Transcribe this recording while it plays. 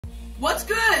What's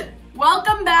good?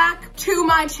 Welcome back to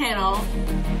my channel.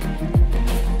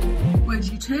 Would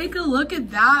you take a look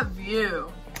at that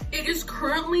view? It is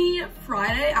currently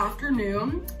Friday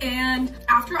afternoon, and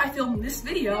after I film this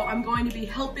video, I'm going to be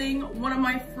helping one of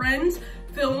my friends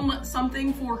film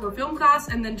something for her film class,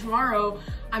 and then tomorrow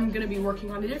I'm gonna be working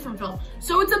on a different film.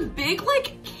 So it's a big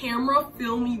like camera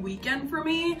filmy weekend for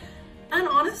me, and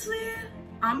honestly,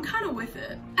 I'm kind of with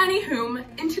it. Anywho,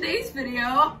 in today's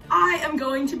video, I am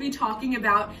going to be talking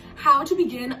about how to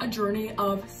begin a journey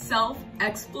of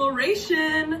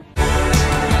self-exploration.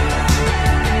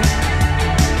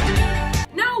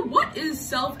 Now, what is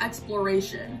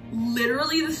self-exploration?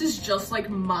 Literally, this is just like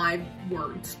my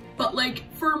words. But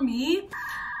like, for me,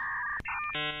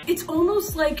 it's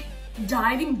almost like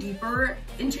diving deeper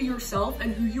into yourself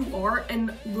and who you are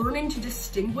and learning to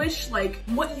distinguish like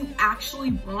what you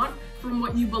actually want from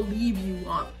what you believe you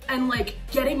want, and like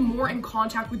getting more in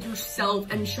contact with yourself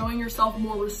and showing yourself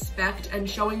more respect and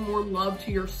showing more love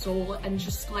to your soul and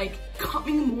just like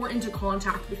coming more into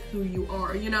contact with who you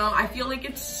are. You know, I feel like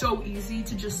it's so easy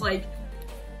to just like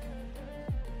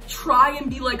try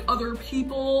and be like other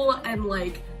people and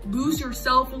like lose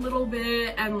yourself a little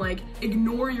bit and like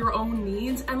ignore your own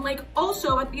needs. And like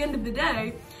also at the end of the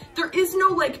day, there is no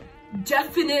like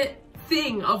definite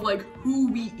thing of like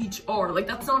who we each are. Like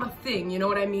that's not a thing, you know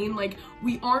what I mean? Like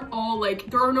we aren't all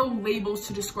like, there are no labels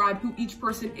to describe who each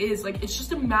person is. Like it's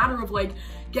just a matter of like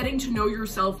getting to know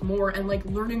yourself more and like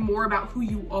learning more about who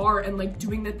you are and like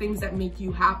doing the things that make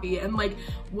you happy. And like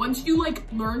once you like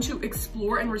learn to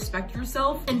explore and respect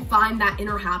yourself and find that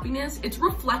inner happiness, it's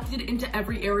reflected into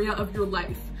every area of your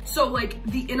life. So like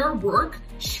the inner work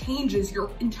changes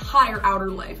your entire outer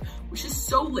life, which is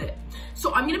so lit.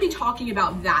 So I'm gonna be talking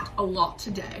about that a lot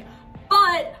today.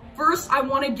 But first I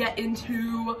wanna get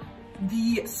into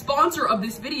the sponsor of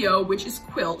this video, which is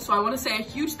Quilt. So I wanna say a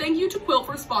huge thank you to Quilt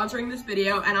for sponsoring this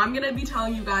video, and I'm gonna be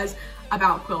telling you guys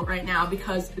about Quilt right now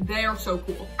because they are so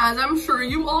cool. As I'm sure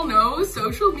you all know,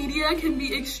 social media can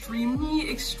be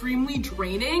extremely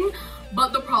draining,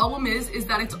 but the problem is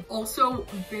that it's also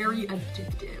very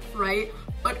addictive, right?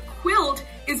 But Quilt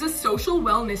is a social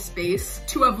wellness space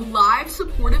to have live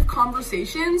supportive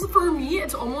conversations. For me,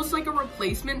 it's almost like a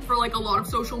replacement for like a lot of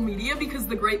social media, because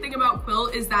the great thing about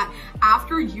Quilt is that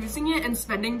after using it and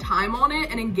spending time on it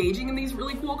and engaging in these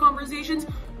really cool conversations,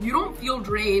 you don't feel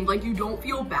drained, like you don't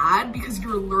feel bad because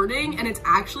you're learning, and it's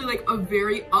actually like a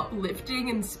very uplifting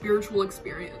and spiritual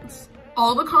experience.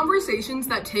 All the conversations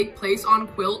that take place on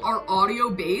Quilt are audio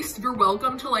based. You're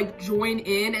welcome to like join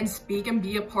in and speak and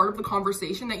be a part of the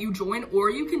conversation that you join, or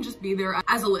you can just be there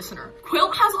as a listener.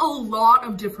 Quilt has a lot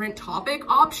of different topic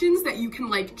options that you can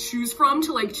like choose from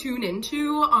to like tune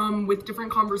into with different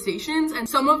conversations. And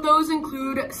some of those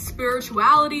include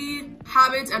spirituality,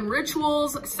 habits and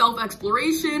rituals,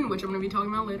 self-exploration, which I'm gonna be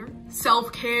talking about later,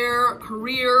 self-care,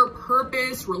 career,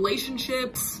 purpose,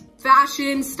 relationships,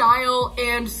 fashion, style,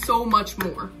 and so much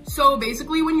more. So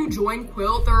basically when you join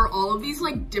Quilt, there are all of these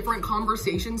like different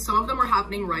conversations. Some of them are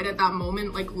happening right at that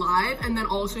moment, like live, and then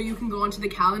also you can go onto the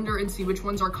calendar and see which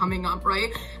ones are coming up,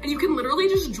 right? And you can literally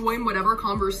just join whatever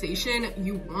conversation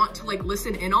you want to like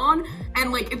listen in on,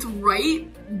 and like it's right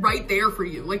there for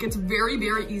you. Like it's very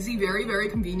easy, very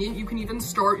convenient. You can even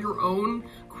start your own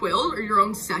quilt or your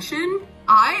own session.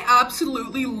 I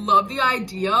absolutely love the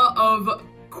idea of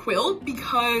Quilt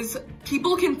because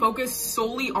people can focus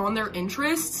solely on their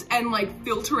interests and like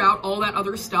filter out all that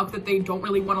other stuff that they don't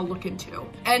really want to look into.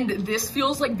 And this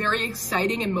feels like very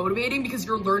exciting and motivating because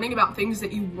you're learning about things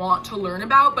that you want to learn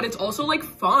about, but it's also like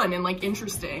fun and like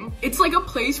interesting. It's like a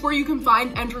place where you can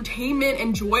find entertainment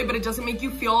and joy, but it doesn't make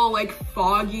you feel like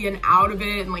foggy and out of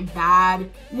it and like bad.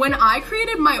 When I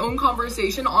created my own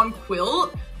conversation on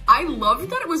Quilt, I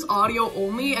loved that it was audio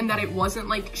only and that it wasn't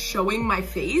like showing my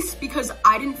face, because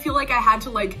I didn't feel like I had to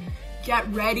like get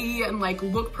ready and like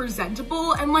look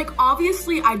presentable. And like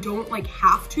obviously I don't like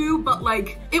have to, but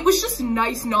like it was just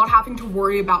nice not having to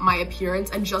worry about my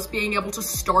appearance and just being able to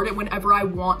start it whenever I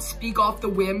want, speak off the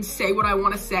whim, say what I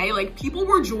want to say. Like people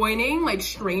were joining, like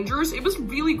strangers. It was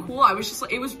really cool. I was just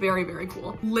like, it was very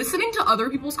cool. Listening to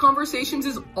other people's conversations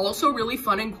is also really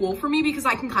fun and cool for me because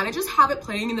I can kind of just have it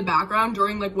playing in the background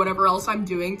during like whatever else I'm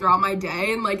doing throughout my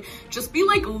day and like just be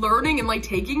like learning and like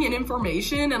taking in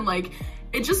information, and like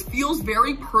it just feels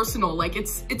very personal. Like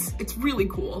it's really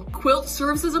cool. Quilt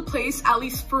serves as a place, at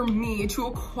least for me, to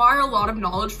acquire a lot of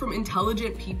knowledge from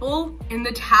intelligent people in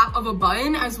the tap of a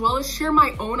button, as well as share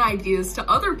my own ideas to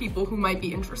other people who might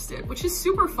be interested, which is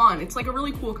super fun. It's like a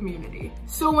really cool community.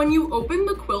 So when you open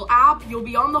the Quilt app, you'll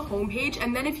be on the homepage,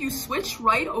 and then if you switch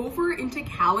right over into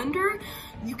calendar,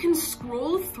 you can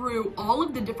scroll through all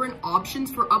of the different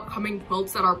options for upcoming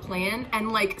quilts that are planned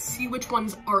and like see which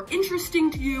ones are interesting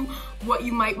to you, what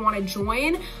you might want to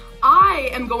join. I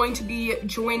am going to be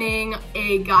joining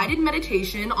a guided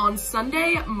meditation on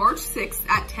Sunday, March 6th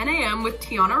at 10 a.m. with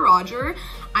Tiana Roger.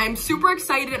 I'm super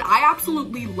excited. I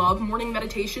absolutely love morning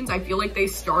meditations. I feel like they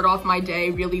start off my day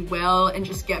really well and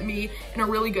just get me in a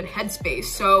really good headspace.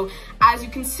 So as you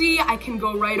can see, I can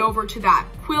go right over to that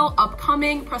quilt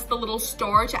upcoming, press the little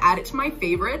star to add it to my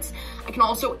favorites. I can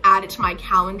also add it to my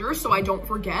calendar so I don't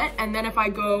forget. And then if I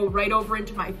go right over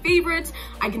into my favorites,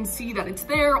 I can see that it's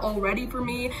there already for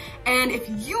me. And if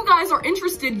you guys are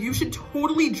interested, you should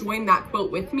totally join that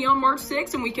quilt with me on March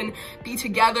 6th, and we can be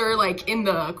together like in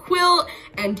the quilt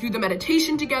and do the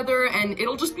meditation together, and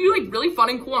it'll just be like really fun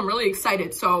and cool. I'm really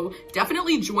excited. So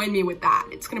definitely join me with that.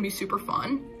 It's gonna be super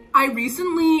fun. I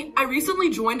recently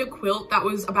joined a quilt that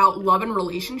was about love and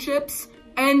relationships,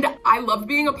 and I loved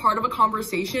being a part of a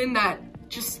conversation that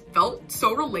just felt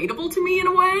so relatable to me in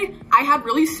a way. I had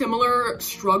really similar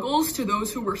struggles to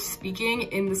those who were speaking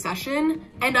in the session,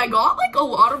 and I got like a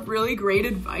lot of really great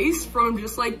advice from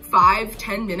just like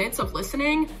 5-10 minutes of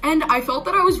listening, and I felt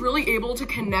that I was really able to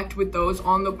connect with those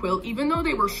on the quilt even though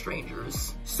they were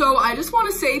strangers. So I just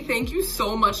want to say thank you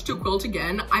so much to Quilt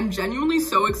again. I'm genuinely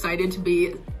so excited to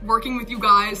be working with you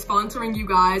guys, sponsoring you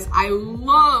guys. I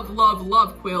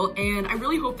love Quilt, and I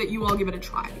really hope that you all give it a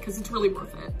try because it's really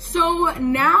worth it. So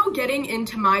now getting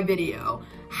into my video,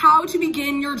 how to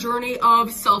begin your journey of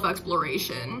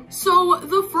self-exploration. So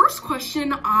the first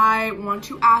question I want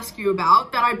to ask you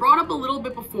about that I brought up a little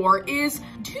bit before is,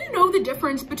 do you know the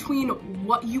difference between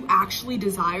what you actually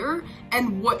desire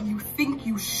and what you think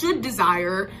you should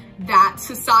desire that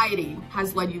society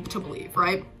has led you to believe,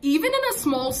 right? Even in a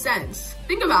small sense,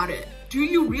 think about it. Do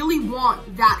you really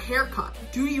want that haircut?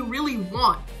 Do you really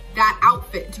want that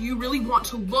outfit? Do you really want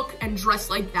to look and dress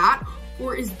like that?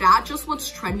 Or is that just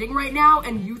what's trending right now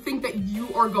and you think that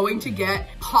you are going to get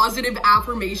positive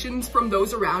affirmations from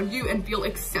those around you and feel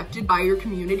accepted by your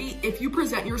community if you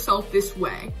present yourself this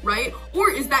way, right?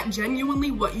 Or is that genuinely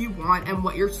what you want and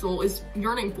what your soul is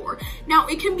yearning for? Now,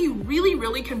 it can be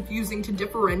really confusing to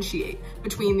differentiate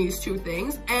between these two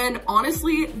things. And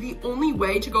honestly, the only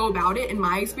way to go about it, in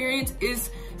my experience,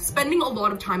 is spending a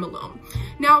lot of time alone.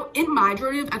 Now, in my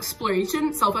journey of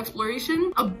exploration,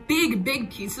 self-exploration, a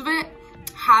big piece of it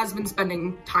has been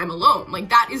spending time alone. Like,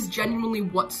 that is genuinely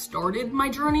what started my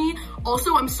journey.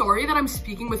 Also, I'm sorry that I'm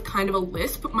speaking with kind of a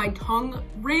lisp, but my tongue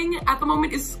ring at the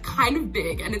moment is kind of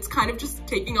big and it's kind of just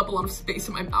taking up a lot of space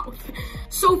in my mouth.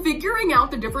 So figuring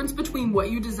out the difference between what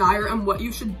you desire and what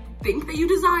you should think that you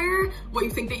desire, what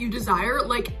you think that you desire,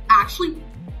 like actually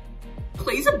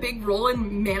plays a big role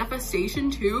in manifestation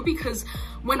too, because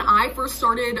when I first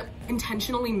started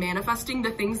intentionally manifesting the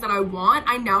things that I want,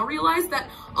 I now realize that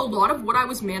a lot of what I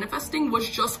was manifesting was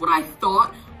just what I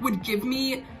thought would give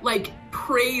me like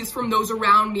praise from those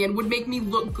around me and would make me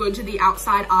look good to the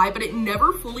outside eye, but it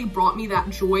never fully brought me that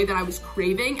joy that I was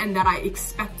craving and that I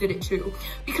expected it to,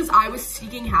 because I was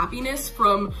seeking happiness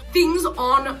from things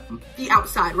on the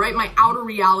outside, right? My outer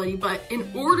reality. But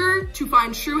in order to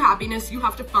find true happiness, you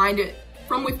have to find it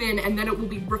from within, and then it will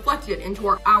be reflected into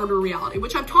our outer reality,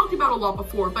 which I've talked about a lot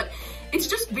before, but it's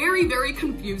just very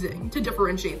confusing to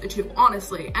differentiate the two,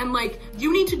 honestly. And like,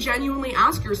 you need to genuinely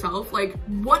ask yourself, like,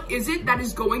 what is it that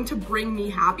is going to bring me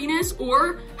happiness?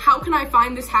 Or how can I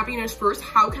find this happiness first?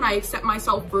 How can I accept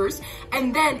myself first?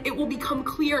 And then it will become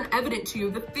clear and evident to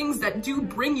you the things that do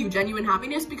bring you genuine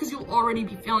happiness, because you'll already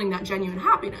be feeling that genuine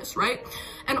happiness, right?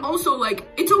 And also, like,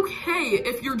 it's okay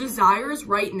if your desires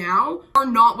right now are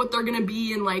not what they're gonna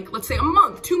be in, like, let's say a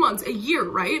month, 2 months, a year,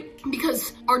 right?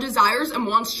 Because our desires and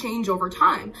wants change over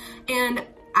time. And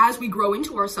as we grow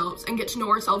into ourselves and get to know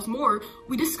ourselves more,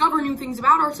 we discover new things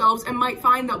about ourselves and might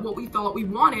find that what we thought we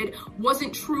wanted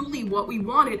wasn't truly what we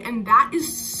wanted. And that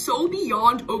is so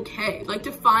beyond okay. Like,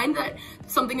 to find that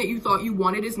something that you thought you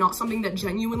wanted is not something that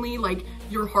genuinely, like,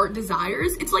 your heart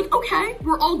desires, it's like, okay,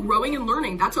 we're all growing and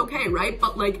learning. That's okay, right?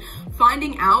 But like,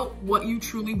 finding out what you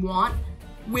truly want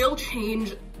will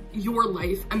change your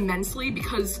life immensely,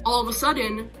 because all of a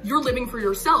sudden you're living for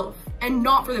yourself and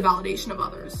not for the validation of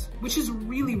others, which is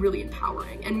really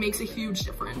empowering and makes a huge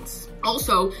difference.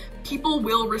 Also, people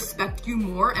will respect you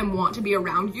more and want to be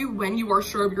around you when you are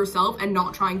sure of yourself and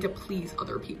not trying to please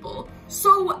other people.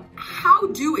 So how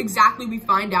do exactly we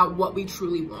find out what we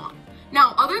truly want?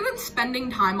 Now, other than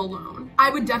spending time alone,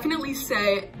 I would definitely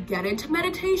say get into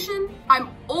meditation. I'm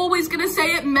always gonna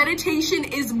say it, meditation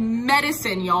is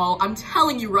medicine, y'all. I'm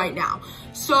telling you right now.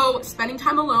 So spending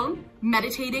time alone,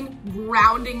 meditating,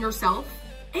 grounding yourself,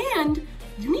 and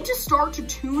you need to start to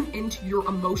tune into your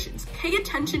emotions. Pay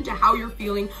attention to how you're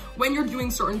feeling when you're doing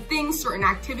certain things, certain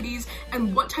activities,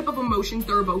 and what type of emotions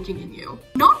they're evoking in you.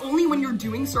 Not only when you're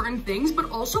doing certain things, but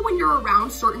also when you're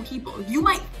around certain people. You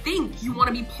might think you want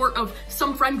to be part of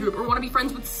some friend group or want to be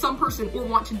friends with some person or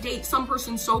want to date some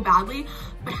person so badly,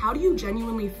 but how do you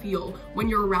genuinely feel when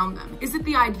you're around them? Is it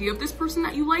the idea of this person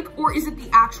that you like, or is it the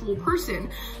actual person?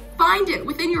 Find it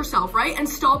within yourself, right? And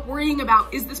stop worrying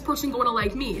about, is this person going to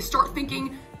like me? Start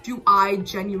thinking, do I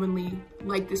genuinely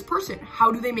like this person?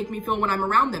 How do they make me feel when I'm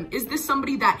around them? Is this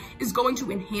somebody that is going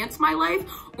to enhance my life,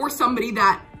 or somebody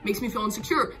that makes me feel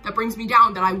insecure, that brings me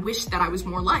down, that I wish that I was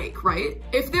more like, right?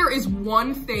 If there is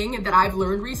one thing that I've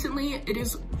learned recently, it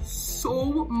is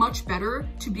so much better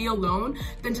to be alone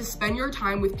than to spend your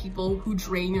time with people who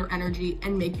drain your energy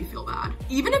and make you feel bad.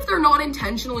 Even if they're not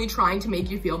intentionally trying to make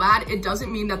you feel bad, it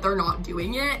doesn't mean that they're not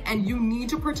doing it, and you need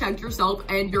to protect yourself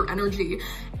and your energy.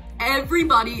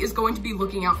 Everybody is going to be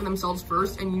looking out for themselves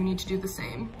first, and you need to do the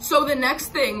same. So the next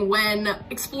thing when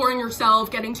exploring yourself,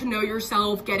 getting to know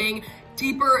yourself, getting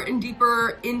deeper and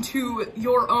deeper into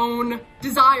your own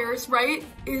desires, right,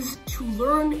 is to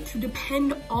learn to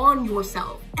depend on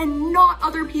yourself and not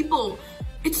other people.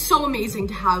 It's so amazing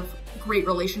to have great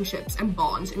relationships and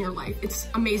bonds in your life. It's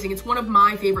amazing. It's one of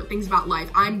my favorite things about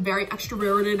life. I'm very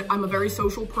extroverted. I'm a very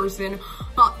social person,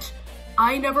 but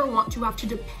I never want to have to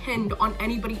depend on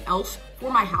anybody else for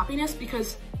my happiness,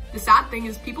 because the sad thing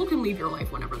is people can leave your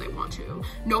life whenever they want to.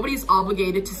 Nobody's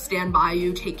obligated to stand by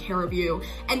you, take care of you.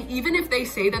 And even if they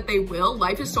say that they will,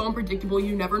 life is so unpredictable,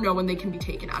 you never know when they can be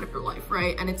taken out of your life,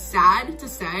 right? And it's sad to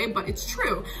say, but it's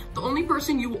true. The only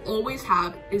person you will always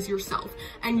have is yourself.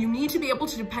 And you need to be able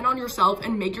to depend on yourself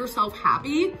and make yourself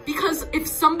happy, because if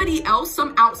somebody else,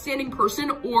 some outstanding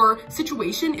person or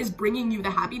situation is bringing you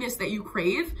the happiness that you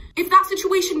crave, if that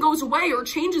situation goes away or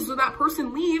changes or that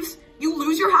person leaves, you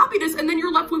lose your happiness, and then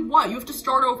you're left with what? You have to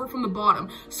start over from the bottom.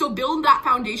 So build that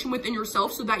foundation within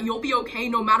yourself so that you'll be okay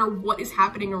no matter what is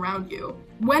happening around you.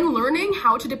 When learning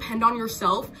how to depend on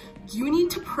yourself, you need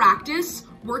to practice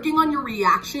working on your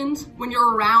reactions when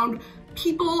you're around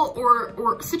people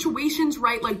or situations,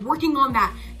 right? Like working on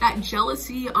that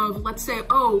jealousy of, let's say,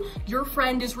 oh, your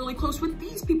friend is really close with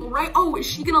these people, right? Oh, is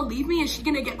she gonna leave me? Is she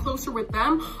gonna get closer with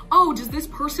them? Oh, does this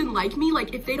person like me?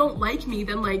 Like, if they don't like me,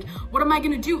 then like, what am I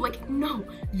gonna do? Like, no,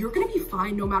 you're gonna be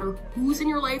fine no matter who's in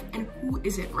your life and who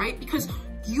isn't, right? Because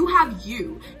you have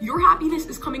you. Your happiness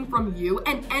is coming from you,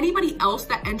 and anybody else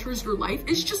that enters your life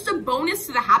is just a bonus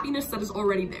to the happiness that is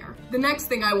already there. The next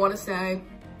thing I wanna say,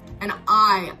 and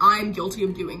I'm guilty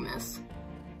of doing this,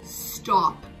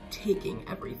 stop taking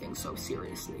everything so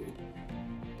seriously.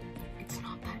 It's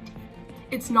not that deep.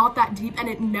 It's not that deep, and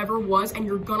it never was, and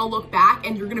you're gonna look back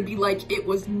and you're gonna be like, it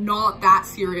was not that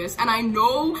serious. And I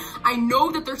know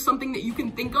that there's something that you can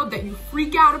think of that you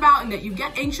freak out about and that you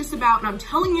get anxious about, and I'm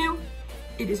telling you,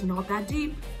 it is not that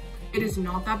deep. It is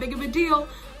not that big of a deal.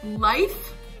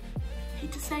 Life, I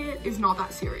hate to say it, is not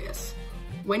that serious.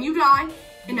 When you die,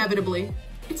 inevitably,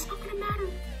 it's not gonna matter.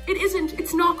 It isn't.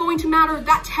 It's not going to matter.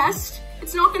 That test,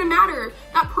 it's not gonna matter.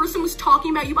 That person was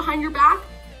talking about you behind your back.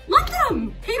 Let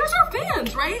them. Haters are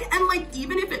fans, right? And like,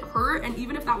 even if it hurt, and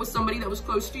even if that was somebody that was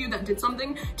close to you that did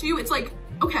something to you, it's like,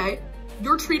 okay,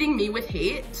 you're treating me with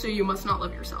hate, so you must not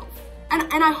love yourself.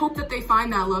 And I hope that they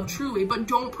find that love truly, but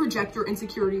don't project your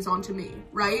insecurities onto me,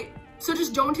 right? So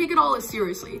just don't take it all as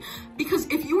seriously, because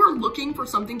if you are looking for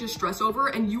something to stress over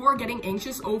and you are getting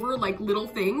anxious over like little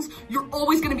things, you're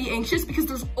always gonna be anxious, because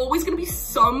there's always gonna be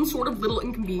some sort of little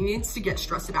inconvenience to get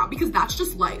stressed about, because that's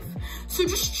just life. So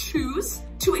just choose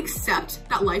to accept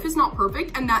that life is not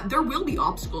perfect and that there will be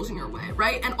obstacles in your way,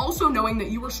 right? And also knowing that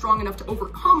you are strong enough to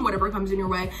overcome whatever comes in your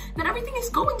way, that everything is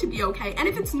going to be okay. And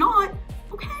if it's not,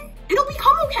 okay, it'll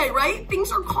become okay, right?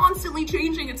 Things are constantly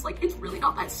changing. It's like, it's really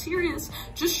not that serious.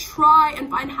 Just try and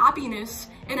find happiness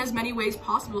in as many ways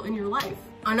possible in your life.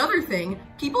 Another thing,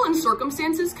 people and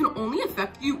circumstances can only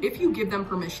affect you if you give them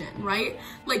permission, right?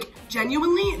 Like,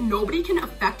 genuinely, nobody can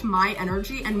affect my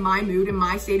energy and my mood and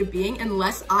my state of being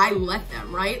unless I let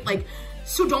them, right? Like,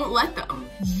 so don't let them.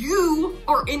 You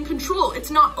are in control.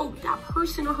 It's not, oh, that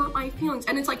person hurt my feelings.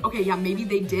 And it's like, okay, yeah, maybe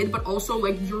they did, but also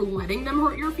like you're letting them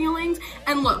hurt your feelings.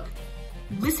 And look,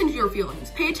 listen to your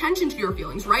feelings, pay attention to your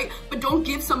feelings, right? But don't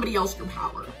give somebody else your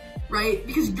power, right?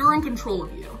 Because you're in control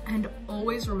of you. And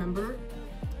always remember,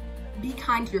 be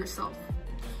kind to yourself.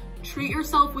 Treat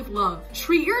yourself with love.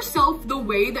 Treat yourself the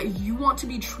way that you want to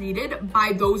be treated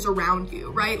by those around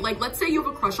you, right? Like, let's say you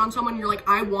have a crush on someone and you're like,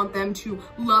 I want them to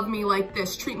love me like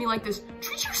this, treat me like this.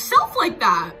 Treat yourself like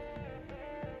that.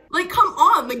 Like, come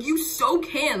on, like, you so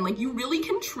can. Like, you really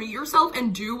can treat yourself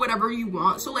and do whatever you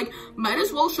want. So, like, might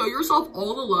as well show yourself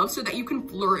all the love so that you can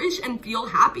flourish and feel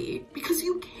happy. Because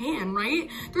you can, right?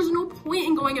 There's no point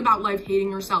in going about life hating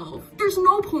yourself. There's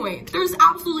no point. There's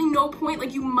absolutely no point.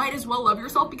 Like, you might as well love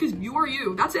yourself because you are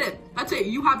you. That's it. That's it.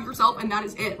 You have yourself and that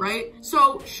is it, right?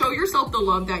 So, show yourself the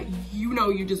love that you know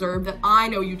you deserve, that I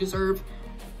know you deserve,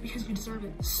 because you deserve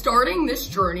it. Starting this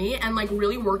journey and like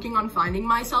really working on finding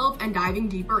myself and diving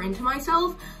deeper into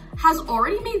myself has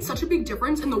already made such a big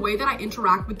difference in the way that I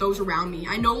interact with those around me.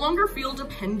 I no longer feel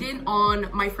dependent on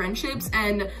my friendships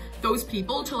and those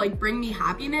people to like bring me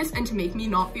happiness and to make me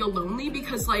not feel lonely,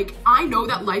 because like I know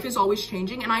that life is always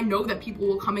changing and I know that people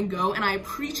will come and go, and I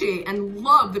appreciate and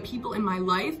love the people in my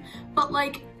life, but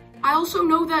like I also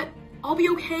know that I'll be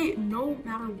okay no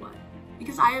matter what,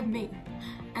 because I have me,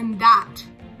 and that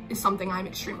is something I'm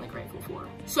extremely grateful for.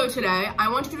 So today, I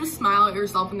want you to smile at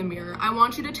yourself in the mirror. I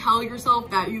want you to tell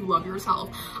yourself that you love yourself.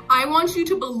 I want you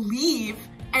to believe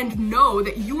and know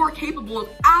that you are capable of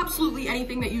absolutely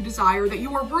anything that you desire, that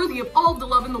you are worthy of all of the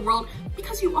love in the world,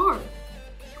 because you are.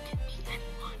 You can be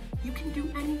anyone. You can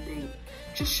do anything.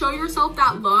 Just show yourself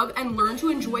that love and learn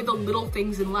to enjoy the little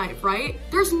things in life, right?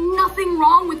 There's nothing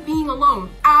wrong with being alone.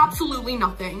 Absolutely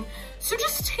nothing. So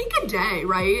just take a day,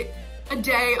 right? A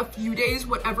day, a few days,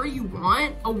 whatever you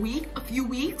want, a week, a few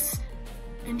weeks,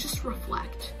 and just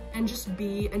reflect and just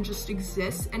be and just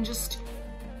exist and just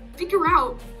figure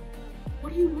out,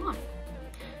 what do you want?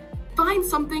 Find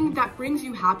something that brings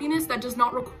you happiness that does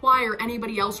not require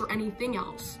anybody else or anything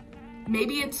else.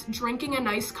 Maybe it's drinking a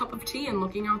nice cup of tea and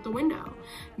looking out the window.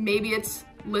 Maybe it's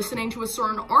listening to a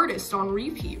certain artist on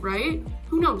repeat, right?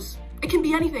 Who knows? It can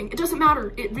be anything. It doesn't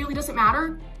matter. It really doesn't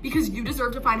matter, because you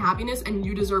deserve to find happiness and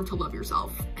you deserve to love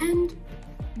yourself. And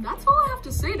that's all I have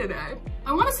to say today.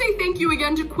 I want to say thank you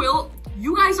again to Quilt.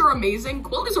 You guys are amazing.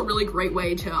 Quilt is a really great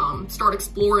way to start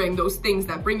exploring those things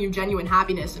that bring you genuine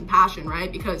happiness and passion,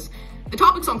 right? Because the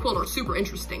topics on Quilt are super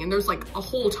interesting and there's like a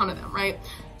whole ton of them, right?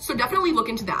 So definitely look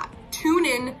into that. Tune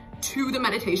in to the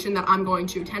meditation that I'm going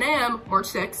to 10 a.m. March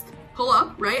 6th. Pull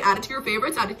up, right? Add it to your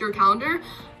favorites, add it to your calendar.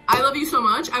 I love you so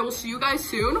much. I will see you guys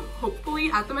soon, hopefully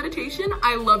at the meditation.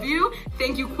 I love you.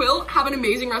 Thank you, Quilt. Have an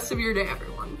amazing rest of your day,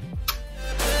 everyone.